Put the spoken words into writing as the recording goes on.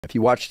If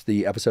you watched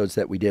the episodes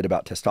that we did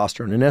about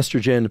testosterone and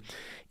estrogen,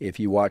 if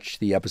you watched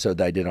the episode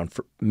that I did on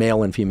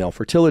male and female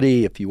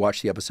fertility, if you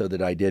watched the episode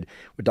that I did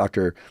with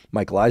Dr.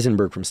 Michael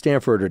Eisenberg from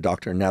Stanford or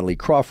Dr. Natalie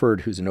Crawford,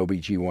 who's an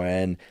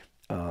OBGYN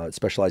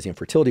specializing in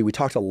fertility, we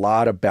talked a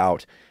lot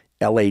about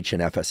LH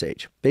and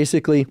FSH.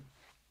 Basically,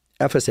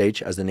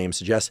 FSH, as the name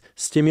suggests,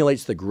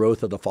 stimulates the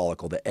growth of the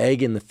follicle, the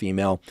egg in the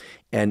female,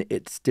 and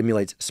it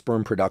stimulates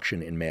sperm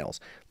production in males.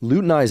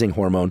 Luteinizing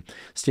hormone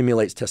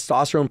stimulates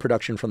testosterone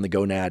production from the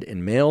gonad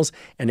in males,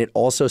 and it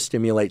also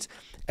stimulates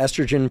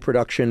estrogen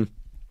production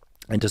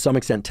and to some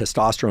extent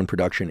testosterone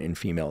production in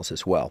females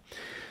as well.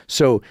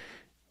 So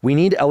we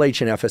need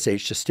LH and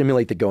FSH to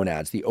stimulate the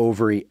gonads, the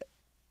ovary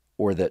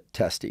or the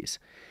testes.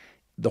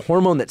 The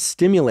hormone that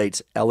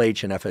stimulates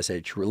LH and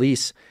FSH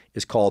release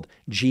is called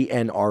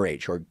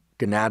GnRH, or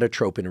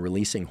gonadotropin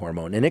releasing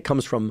hormone, and it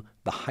comes from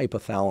the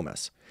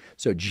hypothalamus.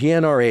 So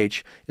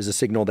GnRH is a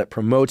signal that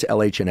promotes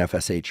LH and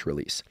FSH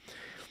release.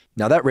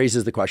 Now that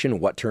raises the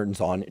question, what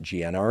turns on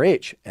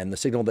GnRH? And the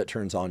signal that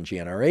turns on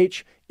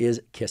GnRH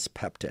is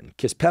Kispeptin.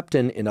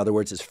 Kispeptin, in other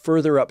words, is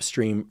further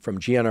upstream from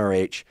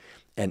GnRH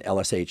and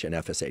LSH and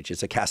FSH.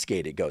 It's a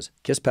cascade. It goes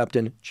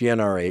Kispeptin,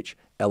 GnRH,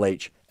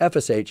 LH,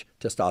 FSH,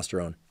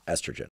 testosterone, estrogen.